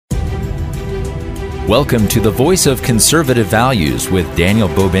Welcome to the Voice of Conservative Values with Daniel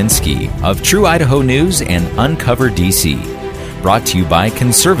Bobinski of True Idaho News and Uncover DC. Brought to you by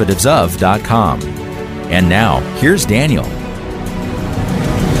conservativesof.com. And now, here's Daniel.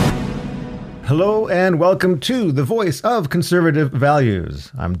 Hello and welcome to the Voice of Conservative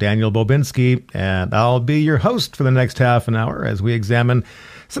Values. I'm Daniel Bobinski, and I'll be your host for the next half an hour as we examine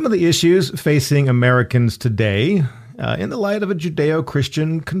some of the issues facing Americans today in the light of a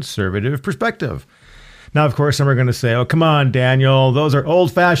Judeo-Christian conservative perspective. Now, of course, some are going to say, oh, come on, Daniel, those are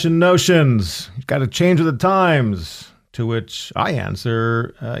old-fashioned notions. You've got to change with the times. To which I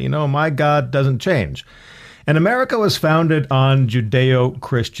answer, my God doesn't change. And America was founded on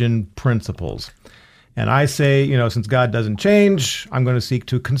Judeo-Christian principles. And I say, since God doesn't change, I'm going to seek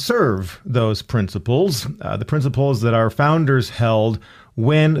to conserve those principles, the principles that our founders held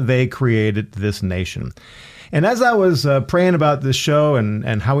when they created this nation. And as I was praying about this show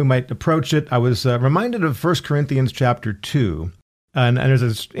and how we might approach it, I was reminded of 1 Corinthians chapter 2. And there's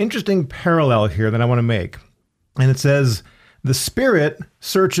this interesting parallel here that I want to make. And it says, the Spirit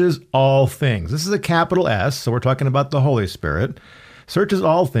searches all things. This is a capital S, so we're talking about the Holy Spirit. Searches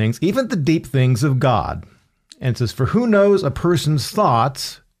all things, even the deep things of God. And it says, for who knows a person's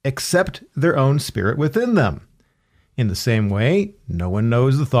thoughts except their own spirit within them? In the same way, no one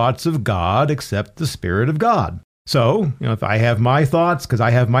knows the thoughts of God except the Spirit of God. So, if I have my thoughts, because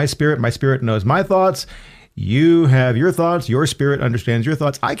I have my spirit knows my thoughts, you have your thoughts, your spirit understands your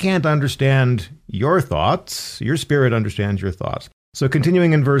thoughts. I can't understand your thoughts. Your spirit understands your thoughts. So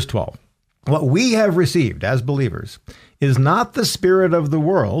continuing in verse 12, what we have received as believers is not the spirit of the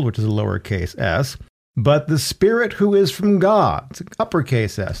world, which is a lowercase s, but the Spirit who is from God, it's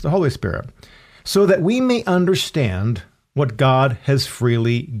uppercase S, the Holy Spirit, so that we may understand what God has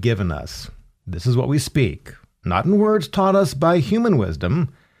freely given us. This is what we speak, not in words taught us by human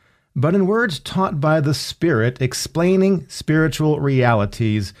wisdom, but in words taught by the Spirit, explaining spiritual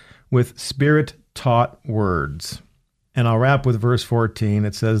realities with Spirit-taught words. And I'll wrap with verse 14.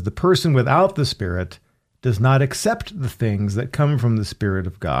 It says, the person without the Spirit does not accept the things that come from the Spirit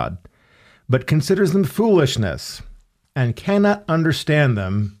of God, but considers them foolishness and cannot understand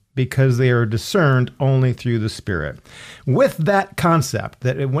them because they are discerned only through the Spirit. With that concept,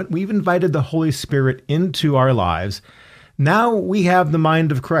 that we've invited the Holy Spirit into our lives, now we have the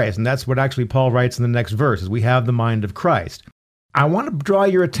mind of Christ. And that's what actually Paul writes in the next verse, is we have the mind of Christ. I want to draw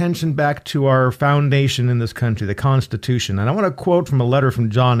your attention back to our foundation in this country, the Constitution. And I want to quote from a letter from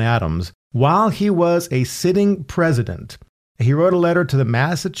John Adams. While he was a sitting president, he wrote a letter to the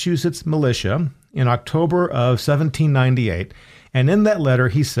Massachusetts militia in October of 1798. And in that letter,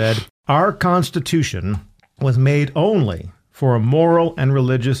 he said, our Constitution was made only for a moral and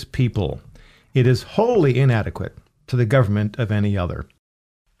religious people. It is wholly inadequate to the government of any other.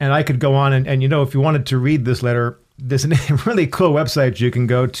 And I could go on and if you wanted to read this letter, there's a really cool website you can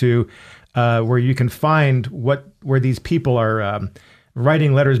go to where you can find where these people are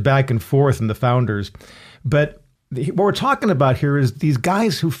writing letters back and forth and the founders. But what we're talking about here is these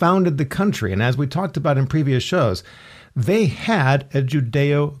guys who founded the country. And as we talked about in previous shows, they had a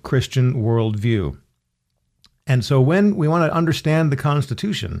Judeo-Christian worldview. And so when we want to understand the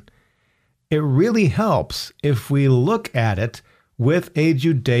Constitution, it really helps if we look at it with a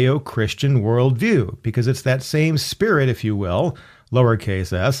Judeo-Christian worldview, because it's that same spirit, if you will,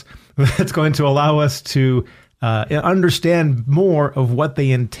 lowercase s, that's going to allow us to understand more of what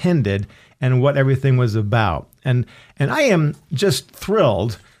they intended and what everything was about. And I am just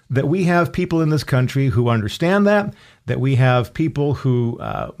thrilled that we have people in this country who understand that we have people who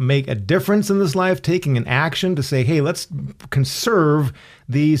make a difference in this life, taking an action to say, hey, let's conserve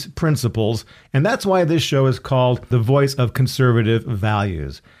these principles. And that's why this show is called The Voice of Conservative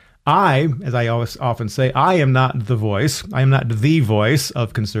Values. I, as I always often say, I am not the voice. I am not the voice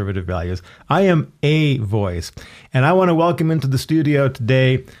of conservative values. I am a voice. And I want to welcome into the studio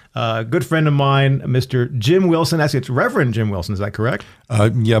today a good friend of mine, Mr. Jim Wilson. Actually, it's Reverend Jim Wilson. Is that correct?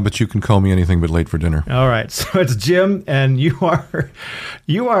 Yeah, but you can call me anything but late for dinner. All right. So it's Jim, and you are,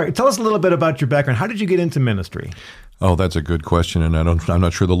 tell us a little bit about your background. How did you get into ministry? Oh, that's a good question, and I'm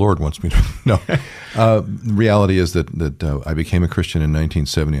not sure the Lord wants me to. No, the reality is that I became a Christian in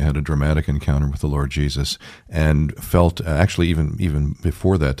 1970. I had a dramatic encounter with the Lord Jesus, and felt actually even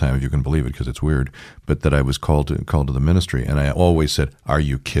before that time, if you can believe it, because it's weird, but that I was called to the ministry. And I always said, "Are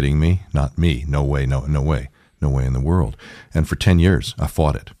you kidding me? Not me. No way. No way. No way in the world." And for 10 years, I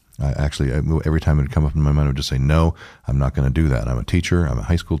fought it. Every time it would come up in my mind, I would just say, "No, I'm not going to do that. I'm a teacher. I'm a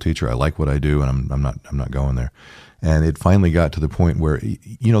high school teacher. I like what I do, and I'm not going there." And it finally got to the point where,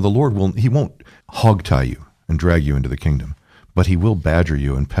 the Lord won't hogtie you and drag you into the kingdom, but he will badger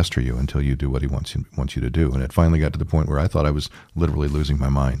you and pester you until you do what he wants you to do. And it finally got to the point where I thought I was literally losing my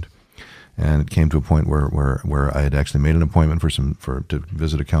mind. And it came to a point where I had actually made an appointment to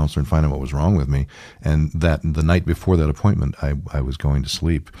visit a counselor and find out what was wrong with me. And that the night before that appointment, I was going to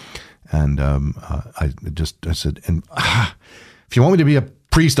sleep, and I said, if you want me to be a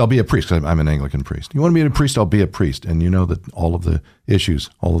priest, I'll be a priest, because I'm an Anglican priest. You want me to be a priest, I'll be a priest. And you know that all of the issues,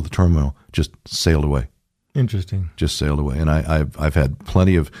 all of the turmoil, just sailed away. Interesting. Just sailed away, and I've had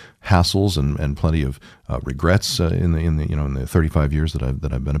plenty of hassles and plenty of regrets in the 35 years that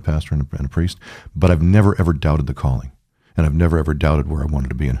I've been a pastor and a priest. But I've never ever doubted the calling, and I've never ever doubted where I wanted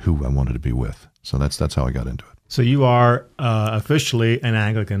to be and who I wanted to be with. So that's how I got into it. So you are officially an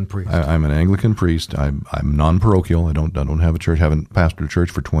Anglican priest. I'm an Anglican priest. I'm non-parochial. I don't have a church. I haven't pastored a church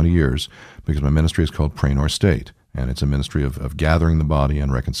for 20 years because my ministry is called Pray Nor State, and it's a ministry of gathering the body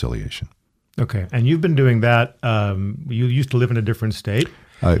and reconciliation. Okay, and you've been doing that. You used to live in a different state.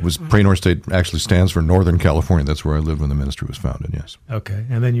 It was Pray Nor State actually stands for Northern California. That's where I lived when the ministry was founded, yes. Okay,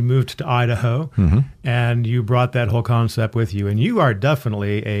 and then you moved to Idaho, and you brought that whole concept with you. And you are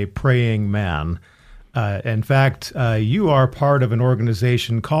definitely a praying man. In fact, you are part of an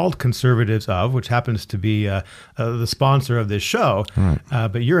organization called Conservatives of, which happens to be the sponsor of this show. Right.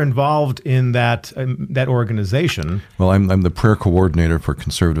 But you're involved in that organization. Well, I'm the prayer coordinator for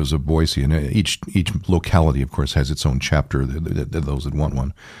Conservatives of Boise, and each locality, of course, has its own chapter. Those that want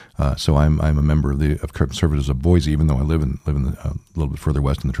one. So I'm a member of Conservatives of Boise, even though I live in a little bit further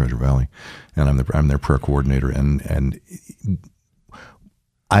west in the Treasure Valley, and I'm their prayer coordinator. And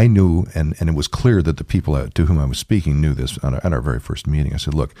I knew, and it was clear that the people to whom I was speaking knew this at our very first meeting. I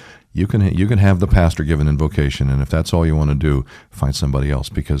said, look, you can have the pastor give an invocation, and if that's all you want to do, find somebody else,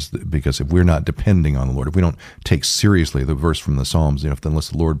 because if we're not depending on the Lord, if we don't take seriously the verse from the Psalms, unless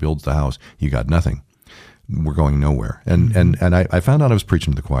the Lord builds the house, you got nothing. We're going nowhere. And I found out I was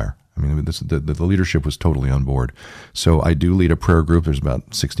preaching to the choir. I mean, the leadership was totally on board. So I do lead a prayer group. There's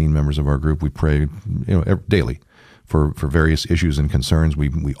about 16 members of our group. We pray, daily. For various issues and concerns,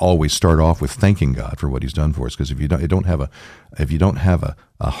 we always start off with thanking God for what He's done for us. Because if you don't have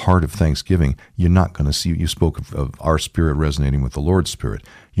a heart of thanksgiving, you're not going to see. You spoke of our spirit resonating with the Lord's spirit.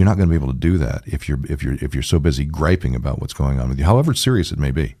 You're not going to be able to do that if you're so busy griping about what's going on with you, however serious it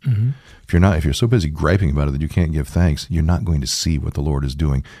may be. Mm-hmm. If you're so busy griping about it that you can't give thanks, you're not going to see what the Lord is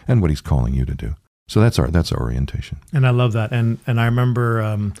doing and what He's calling you to do. So that's our orientation. And I love that. And I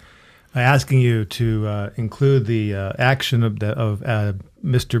remember. Asking you to include the action of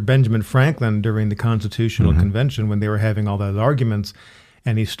Mr. Benjamin Franklin during the Constitutional Convention when they were having all those arguments,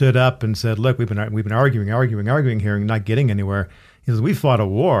 and he stood up and said, "Look, we've been arguing here and not getting anywhere." He says, "We fought a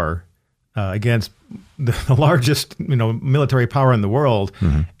war against the largest military power in the world,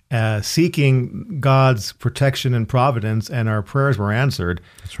 seeking God's protection and providence, and our prayers were answered."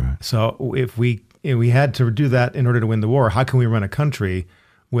 That's right. So if we had to do that in order to win the war, how can we run a country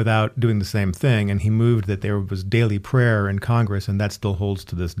without doing the same thing? And he moved that there was daily prayer in Congress, and that still holds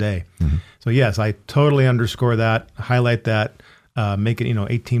to this day. Mm-hmm. So yes, I totally underscore that, highlight that, make it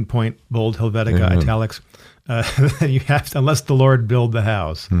 18-point bold Helvetica italics. You have to, unless the Lord build the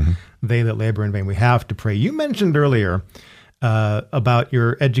house, they that labor in vain. We have to pray. You mentioned earlier about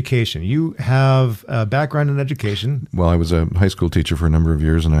your education. You have a background in education. Well, I was a high school teacher for a number of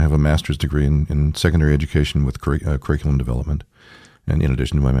years, and I have a master's degree in secondary education with curriculum development, and in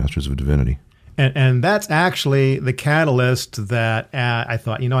addition to my Master's of Divinity. And that's actually the catalyst that I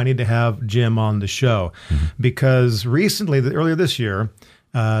thought, I need to have Jim on the show. Because recently, earlier this year,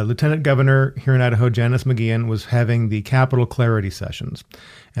 Lieutenant Governor here in Idaho, Janice McGeehan, was having the Capital Clarity Sessions.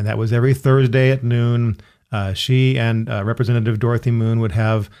 And that was every Thursday at noon. She and Representative Dorothy Moon would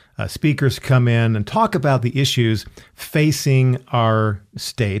have speakers come in and talk about the issues facing our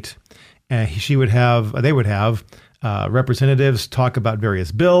state. They would have representatives talk about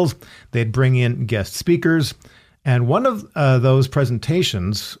various bills. They'd bring in guest speakers. And one of those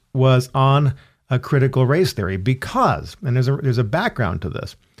presentations was on a critical race theory because, and there's a background to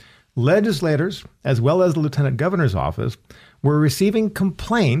this, legislators, as well as the Lieutenant Governor's office, were receiving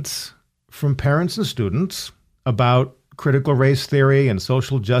complaints from parents and students about critical race theory and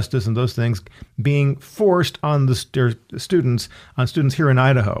social justice and those things being forced on the students here in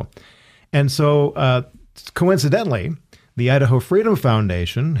Idaho. And so coincidentally, the Idaho Freedom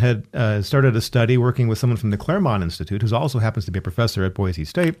Foundation had started a study working with someone from the Claremont Institute, who also happens to be a professor at Boise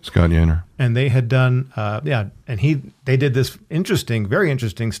State. Scott Yanner. And they had done, they did this very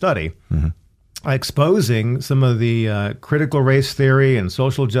interesting study exposing some of the critical race theory and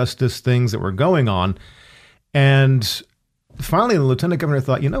social justice things that were going on. And finally, the Lieutenant Governor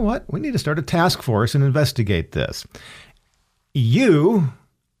thought, you know what? We need to start a task force and investigate this. you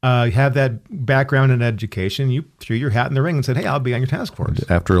have that background in education. You threw your hat in the ring and said, hey, I'll be on your task force.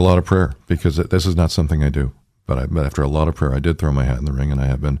 After a lot of prayer, because this is not something I do. But after a lot of prayer, I did throw my hat in the ring, and I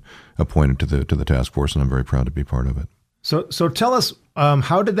have been appointed to the task force, and I'm very proud to be part of it. So tell us,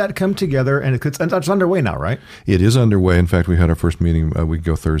 how did that come together? And it's underway now, right? It is underway. In fact, we had our first meeting a week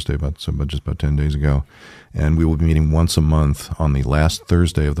ago Thursday, just about 10 days ago. And we will be meeting once a month on the last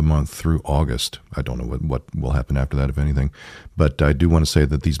Thursday of the month through August. I don't know what will happen after that, if anything. But I do want to say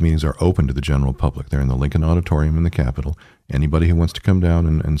that these meetings are open to the general public. They're in the Lincoln Auditorium in the Capitol. Anybody who wants to come down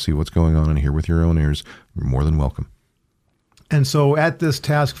and see what's going on and hear with your own ears, you're more than welcome. And so at this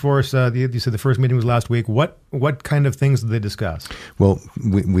task force, you said the first meeting was last week. What kind of things did they discuss? Well,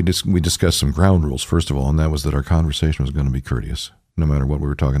 we discussed some ground rules, first of all, and that was that our conversation was going to be courteous, no matter what we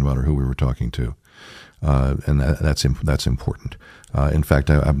were talking about or who we were talking to. And that's important. In fact,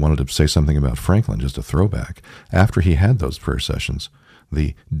 I wanted to say something about Franklin, just a throwback. After he had those prayer sessions,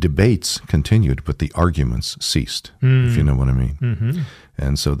 the debates continued, but the arguments ceased, if you know what I mean. Mm-hmm.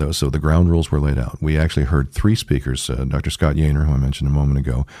 And so the ground rules were laid out. We actually heard three speakers, Dr. Scott Yaner, who I mentioned a moment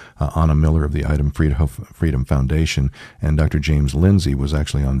ago, Anna Miller of the Idaho Freedom Foundation, and Dr. James Lindsay was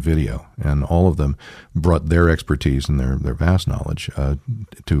actually on video. And all of them brought their expertise and their vast knowledge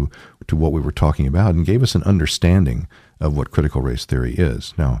to what we were talking about and gave us an understanding of what critical race theory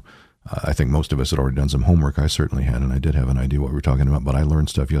is. Now, I think most of us had already done some homework. I certainly had, and I did have an idea what we were talking about, but I learned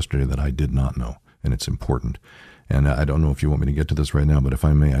stuff yesterday that I did not know, and it's important. And I don't know if you want me to get to this right now, but if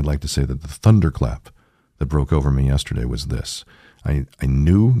I may, I'd like to say that the thunderclap that broke over me yesterday was this. I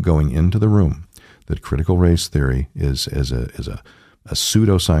knew going into the room that critical race theory is a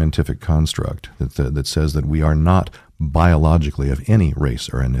pseudo-scientific construct that says that we are not biologically of any race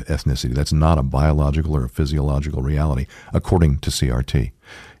or an ethnicity. That's not a biological or a physiological reality, according to CRT.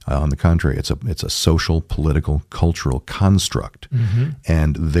 On the contrary, it's a social, political, cultural construct,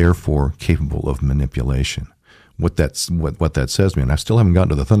 and therefore capable of manipulation. What that says to me, and I still haven't gotten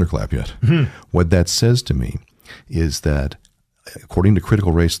to the thunderclap yet. What that says to me is that, according to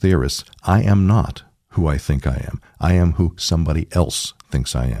critical race theorists, I am not who I think I am. I am who somebody else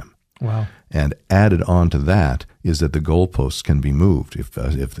thinks I am. Wow. And added on to that is that the goalposts can be moved. If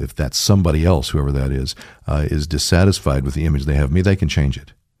that somebody else, whoever that is dissatisfied with the image they have of me, they can change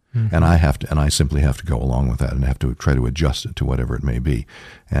it. Mm-hmm. And I simply have to go along with that and have to try to adjust it to whatever it may be.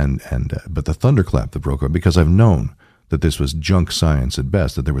 But the thunderclap that broke over, because I've known that this was junk science at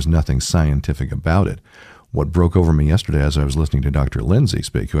best, that there was nothing scientific about it. What broke over me yesterday as I was listening to Dr. Lindsay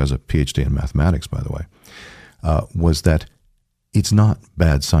speak, who has a PhD in mathematics, by the way, was that it's not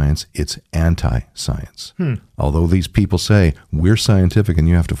bad science, it's anti-science. Although these people say, we're scientific and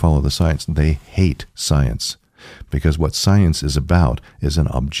you have to follow the science, they hate science. Because what science is about is an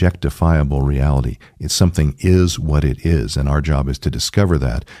objectifiable reality. It's something is what it is, and our job is to discover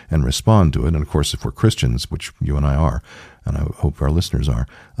that and respond to it. And of course, if we're Christians, which you and I are, and I hope our listeners are,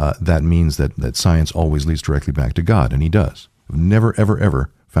 that means that science always leads directly back to God, and he does. I've never, ever, ever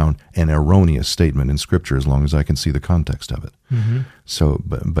found an erroneous statement in Scripture as long as I can see the context of it. Mm-hmm. So,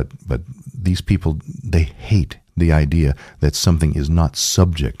 but these people, they hate the idea that something is not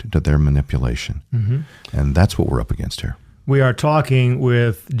subject to their manipulation. Mm-hmm. And that's what we're up against here. We are talking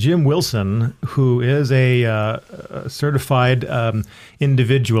with Jim Wilson, who is a certified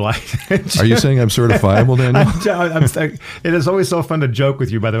individual. Are you saying I'm certifiable, Daniel? It is always so fun to joke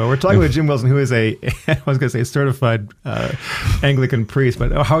with you, by the way. We're talking with Jim Wilson, who is I was going to say certified Anglican priest,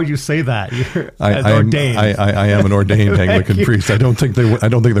 but how would you say that? You're ordained. I am an ordained Anglican priest. I don't think they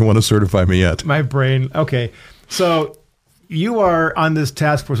want to certify me yet. My brain. Okay. So you are on this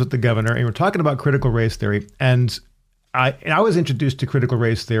task force with the governor, and we're talking about critical race theory, and I was introduced to critical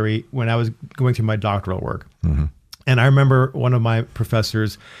race theory when I was going through my doctoral work. Mm-hmm. And I remember one of my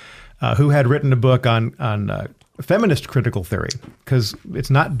professors who had written a book on feminist critical theory, because it's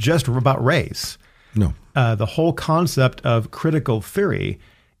not just about race. No. The whole concept of critical theory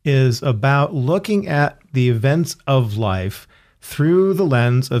is about looking at the events of life through the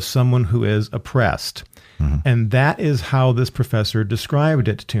lens of someone who is oppressed. Mm-hmm. And that is how this professor described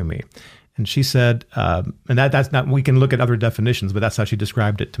it to me. And she said, and that's not, we can look at other definitions, but that's how she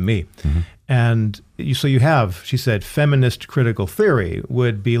described it to me. Mm-hmm. And she said, feminist critical theory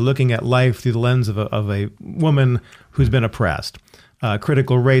would be looking at life through the lens of a woman who's been oppressed.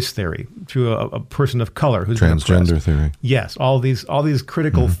 Critical race theory through a person of color who's been oppressed. Transgender theory. Yes, all these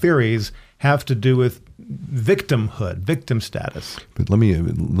critical mm-hmm. theories have to do with victimhood, victim status. But let me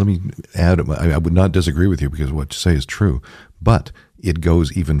add, I would not disagree with you because what you say is true, but it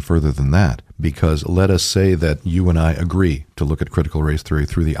goes even further than that, because let us say that you and I agree to look at critical race theory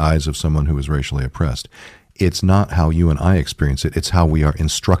through the eyes of someone who is racially oppressed. it's not how you and I experience it. It's how we are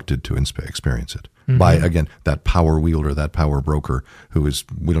instructed to experience it by, again, that power wielder, that power broker who is,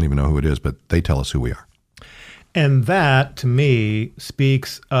 we don't even know who it is, but they tell us who we are. And that, to me,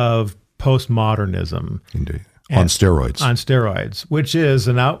 speaks of postmodernism. Indeed. On steroids. On steroids, which is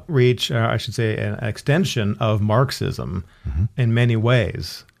an outreach, or I should say an extension of Marxism in many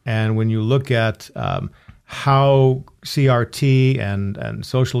ways. And when you look at how CRT and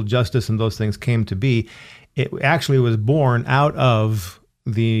social justice and those things came to be, it actually was born out of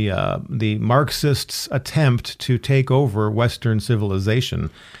the Marxists' attempt to take over Western civilization,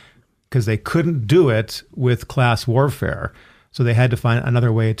 because they couldn't do it with class warfare. So they had to find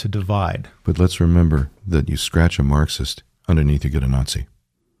another way to divide. But let's remember that you scratch a Marxist, underneath you get a Nazi.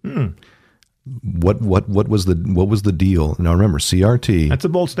 What was the deal? Now remember, CRT. That's a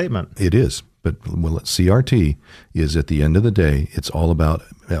bold statement. It is, but CRT is, at the end of the day, it's all about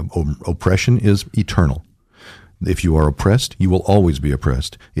oppression is eternal. If you are oppressed, you will always be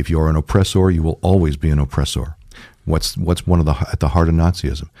oppressed. If you are an oppressor, you will always be an oppressor. What's one of at the heart of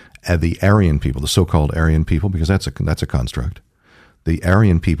Nazism? The Aryan people, the so-called Aryan people, because that's a construct. The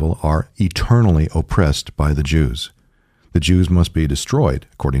Aryan people are eternally oppressed by the Jews. The Jews must be destroyed,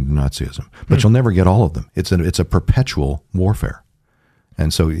 according to Nazism. But you'll never get all of them. It's a perpetual warfare.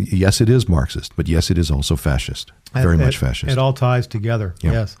 And so, yes, it is Marxist, but yes, it is also fascist, very much fascist. It all ties together,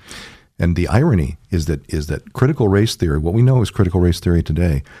 yes. And the irony is that critical race theory, what we know as critical race theory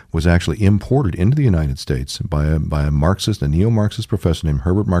today, was actually imported into the United States by a Marxist, a neo-Marxist professor named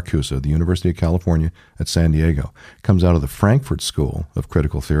Herbert Marcuse at the University of California at San Diego. Comes out of the Frankfurt School of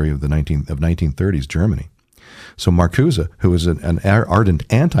Critical Theory of 1930s Germany. So Marcuse, who is an ardent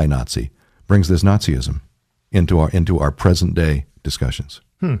anti-Nazi, brings this Nazism into our present day discussions.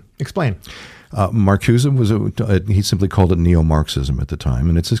 Explain. Marcuse he simply called it neo-Marxism at the time,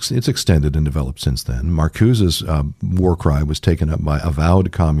 and it's extended and developed since then. Marcuse's war cry was taken up by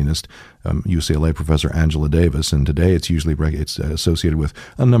avowed communist UCLA professor Angela Davis, and today it's associated with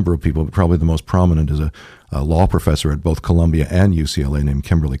a number of people, but probably the most prominent is a law professor at both Columbia and UCLA named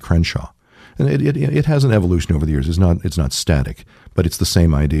Kimberly Crenshaw. And it has an evolution over the years. It's not static, but it's the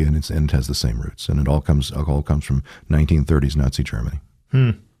same idea, and it has the same roots, and it all comes from 1930s Nazi Germany.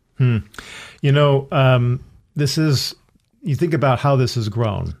 You know, you think about how this has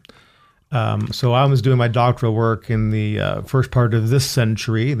grown. So I was doing my doctoral work in the first part of this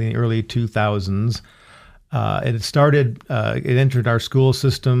century, the early 2000s. It entered our school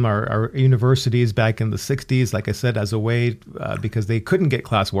system, our universities back in the 60s, like I said, as a way, because they couldn't get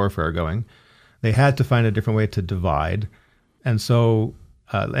class warfare going. They had to find a different way to divide. And so,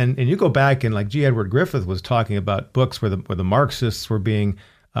 and you go back and like G. Edward Griffith was talking about books where the Marxists were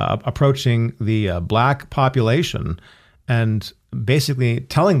approaching the black population and basically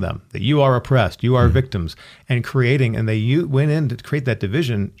telling them that you are oppressed, you are victims, and they went in to create that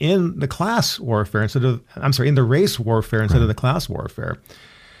division in the class warfare in the race warfare instead of the class warfare.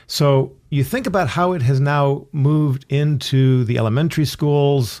 So you think about how it has now moved into the elementary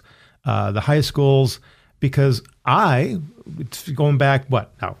schools, the high schools, because it's going back,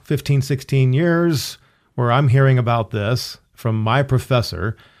 15, 16 years, where I'm hearing about this from my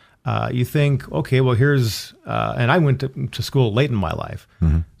professor. You think, okay, well, and I went to school late in my life.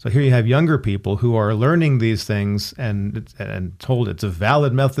 So here you have younger people who are learning these things and told it's a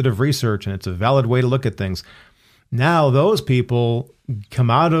valid method of research and it's a valid way to look at things. Now those people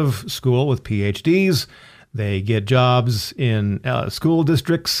come out of school with PhDs. They get jobs in school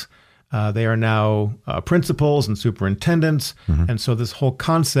districts. They are now principals and superintendents. And so this whole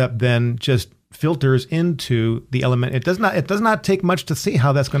concept then just filters into the element. It does not take much to see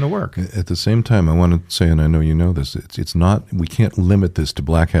how that's going to work. At the same time, I want to say, and I know you know this, it's not, we can't limit this to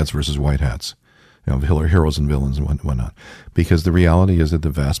black hats versus white hats, heroes and villains and whatnot, because the reality is that the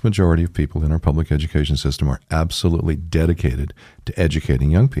vast majority of people in our public education system are absolutely dedicated to educating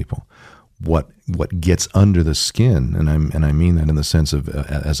young people. What gets under the skin, and I mean that in the sense of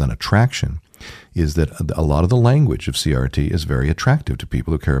as an attraction, is that a lot of the language of CRT is very attractive to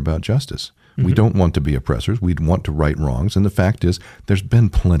people who care about justice. We don't want to be oppressors. We want to right wrongs, and the fact is, there's been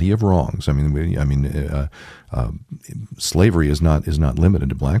plenty of wrongs. Slavery is not limited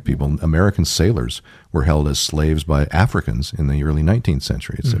to black people. American sailors were held as slaves by Africans in the early 19th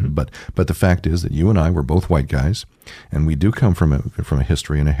century. But the fact is that you and I were both white guys, and we do come from a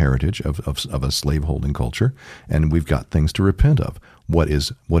history and a heritage of a slaveholding culture, and we've got things to repent of. What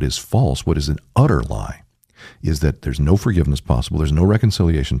is false? What is an utter lie? Is that there's no forgiveness possible, there's no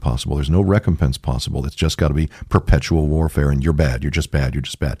reconciliation possible, there's no recompense possible. It's just got to be perpetual warfare, and you're bad, you're just bad, you're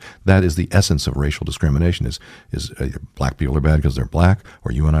just bad. That is the essence of racial discrimination, is black people are bad because they're black,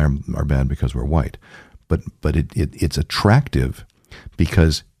 or you and I are bad because we're white. but it's attractive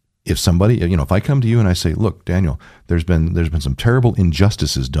because if somebody, if I come to you and I say, look, Daniel, there's been some terrible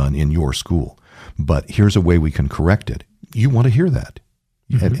injustices done in your school, but here's a way we can correct it. You want to hear that.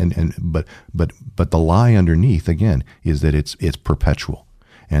 But the lie underneath, again, is that it's perpetual,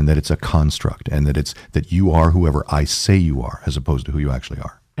 and that it's a construct, and that you are whoever I say you are, as opposed to who you actually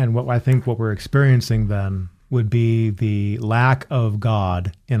are. And what we're experiencing then would be the lack of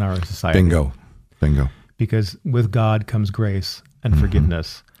God in our society. Bingo. Because with God comes grace and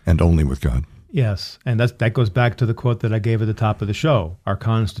forgiveness. And only with God. Yes, and that goes back to the quote that I gave at the top of the show. Our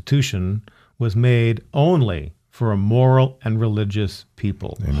Constitution was made only for a moral and religious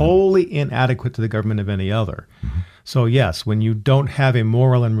people, Amen. Wholly inadequate to the government of any other. So yes, when you don't have a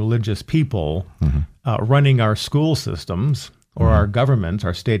moral and religious people running our school systems or our governments,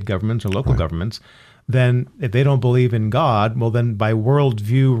 our state governments or local governments, then if they don't believe in God, well then by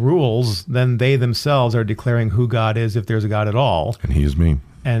worldview rules, then they themselves are declaring who God is, if there's a God at all. And he is me.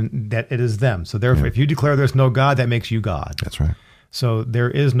 And that it is them. So therefore, if you declare there's no God, that makes you God. That's right. So there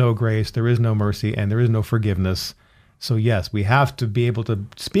is no grace, there is no mercy, and there is no forgiveness. So yes, we have to be able to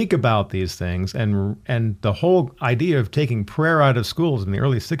speak about these things. And the whole idea of taking prayer out of schools in the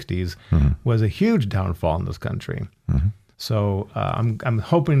early 60s was a huge downfall in this country. So I'm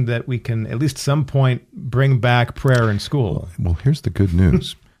hoping that we can at least some point bring back prayer in school. Well, here's the good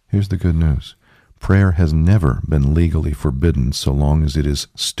news. Prayer has never been legally forbidden so long as it is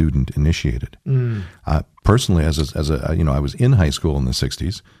student initiated. Personally, I was in high school in the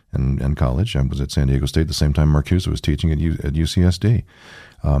 60s and college. I was at San Diego State the same time Marcuse was teaching at UCSD.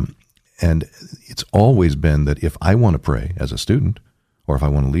 And it's always been that if I want to pray as a student, or if I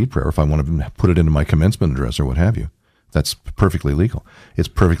want to lead prayer, or if I want to put it into my commencement address or what have you, that's perfectly legal. It's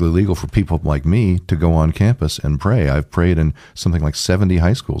perfectly legal for people like me to go on campus and pray. I've prayed in something like 70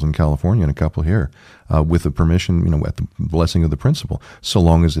 high schools in California and a couple here with the permission, with the blessing of the principal, so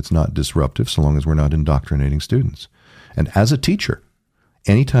long as it's not disruptive, so long as we're not indoctrinating students. And as a teacher,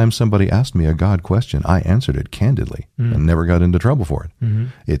 anytime somebody asked me a God question, I answered it candidly and never got into trouble for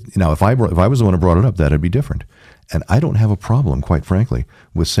it. Now, if I was the one who brought it up, that'd be different. And I don't have a problem, quite frankly,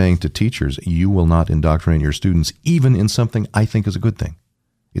 with saying to teachers, you will not indoctrinate your students, even in something I think is a good thing.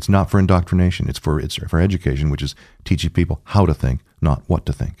 It's not for indoctrination. It's for education, which is teaching people how to think, not what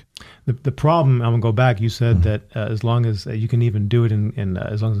to think. The problem, I'm going to go back, you said that as long as you can even do it in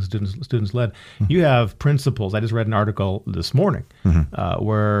as long as the students led, you have principals. I just read an article this morning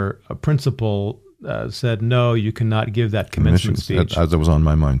where a principal said, no, you cannot give that commencement speech. That was on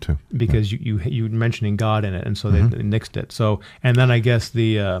my mind too. Because you mentioning God in it, and so they nixed it. So, and then I guess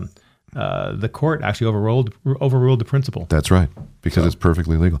the court actually overruled the principal. That's right, because it's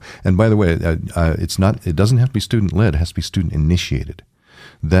perfectly legal. And by the way, it doesn't have to be student led; it has to be student initiated.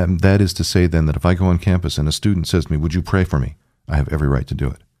 That is to say, then, that if I go on campus and a student says to me, "Would you pray for me?" I have every right to do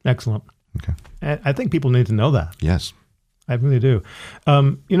it. Excellent. Okay. I think people need to know that. Yes. I really do.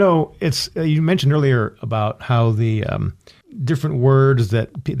 You mentioned earlier about how the different words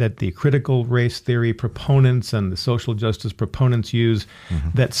that the critical race theory proponents and the social justice proponents use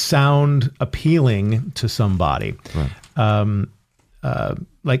that sound appealing to somebody,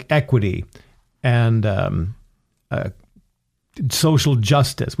 like equity and social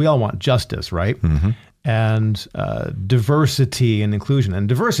justice. We all want justice, right? And diversity and inclusion. And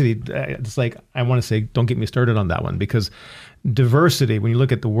diversity, it's like, I want to say, don't get me started on that one, because diversity, when you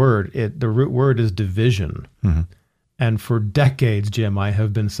look at the word, the root word is division. And for decades, Jim, I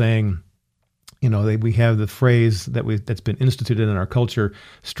have been saying, we have the phrase that's been instituted in our culture,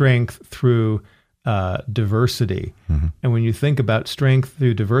 strength through diversity. And when you think about strength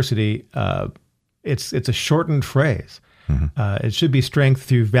through diversity, it's a shortened phrase. It should be strength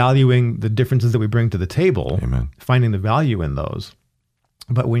through valuing the differences that we bring to the table, Amen. Finding the value in those.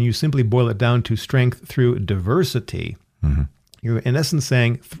 But when you simply boil it down to strength through diversity, you're in essence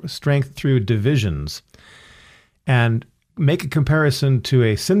saying strength through divisions. And make a comparison to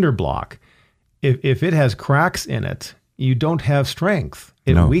a cinder block. If it has cracks in it, you don't have strength.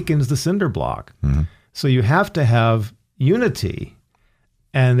 It weakens the cinder block. So you have to have unity.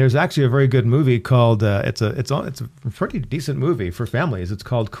 And there's actually a very good movie called it's a pretty decent movie for families. It's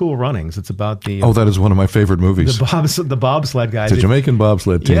called Cool Runnings. It's about the that is one of my favorite movies. The bobsled guys. It's a Jamaican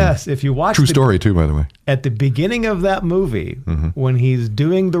bobsled team. Yes, if you watch true story too, by the way. At the beginning of that movie, when he's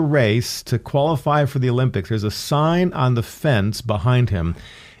doing the race to qualify for the Olympics, there's a sign on the fence behind him,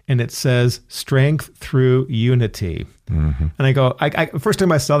 and it says "Strength through Unity." And I go, first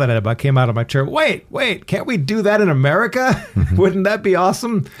time I saw that, I came out of my chair. Wait, can't we do that in America? Wouldn't that be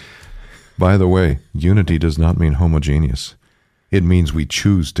awesome? By the way, unity does not mean homogeneous. It means we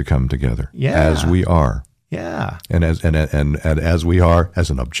choose to come together as we are. Yeah. And as we are as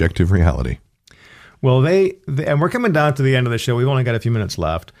an objective reality. Well, and we're coming down to the end of the show. We've only got a few minutes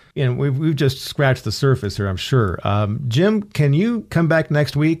left. And we've just scratched the surface here, I'm sure. Jim, can you come back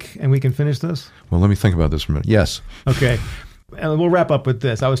next week and we can finish this? Well, let me think about this for a minute. Yes. Okay. And we'll wrap up with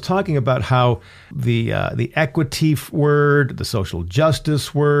this. I was talking about how the equity word, the social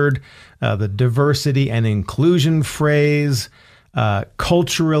justice word, the diversity and inclusion phrase,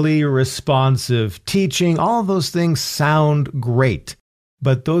 culturally responsive teaching, all of those things sound great.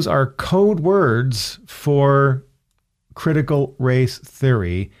 But those are code words for critical race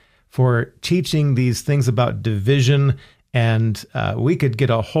theory, for teaching these things about division. And we could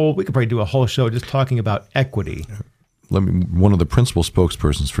probably do a whole show just talking about equity. One of the principal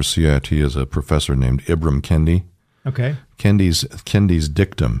spokespersons for CIT is a professor named Ibram Kendi. Okay. Kendi's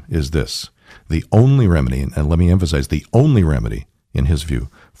dictum is this: the only remedy, and let me emphasize, the only remedy, in his view,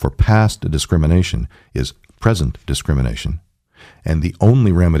 for past discrimination is present discrimination. And the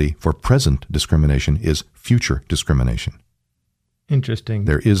only remedy for present discrimination is future discrimination. Interesting.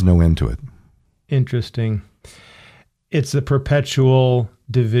 There is no end to it. Interesting. It's a perpetual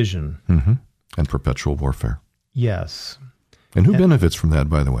division. Mm-hmm. And perpetual warfare. Yes. And who benefits from that,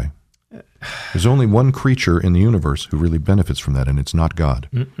 by the way? There's only one creature in the universe who really benefits from that, and it's not God.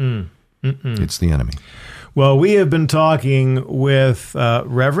 It's the enemy. Well, we have been talking with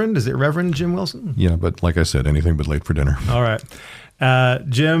Reverend Jim Wilson? Yeah, but like I said, anything but late for dinner. All right.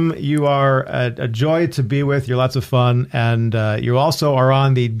 Jim, you are a joy to be with. You're lots of fun. And you also are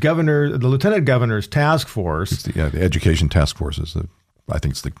on the Lieutenant Governor's Task Force. It's the Education Task Force I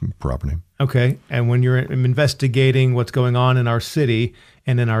think it's the proper name. Okay. And when you're investigating what's going on in our city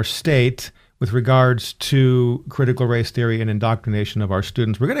and in our state with regards to critical race theory and indoctrination of our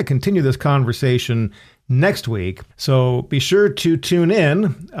students, we're going to continue this conversation next week. So be sure to tune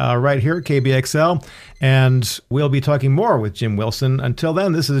in right here at KBXL, and we'll be talking more with Jim Wilson. Until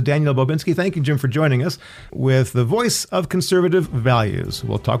then, this is Daniel Bobinski. Thank you, Jim, for joining us with the Voice of Conservative Values.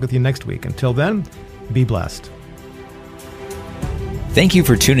 We'll talk with you next week. Until then, be blessed. Thank you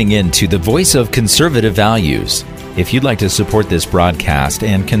for tuning in to the Voice of Conservative Values. If you'd like to support this broadcast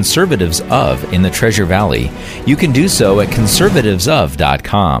and Conservatives of in the Treasure Valley, you can do so at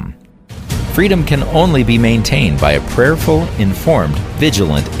conservativesof.com. Freedom can only be maintained by a prayerful, informed,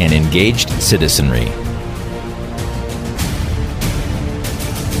 vigilant, and engaged citizenry.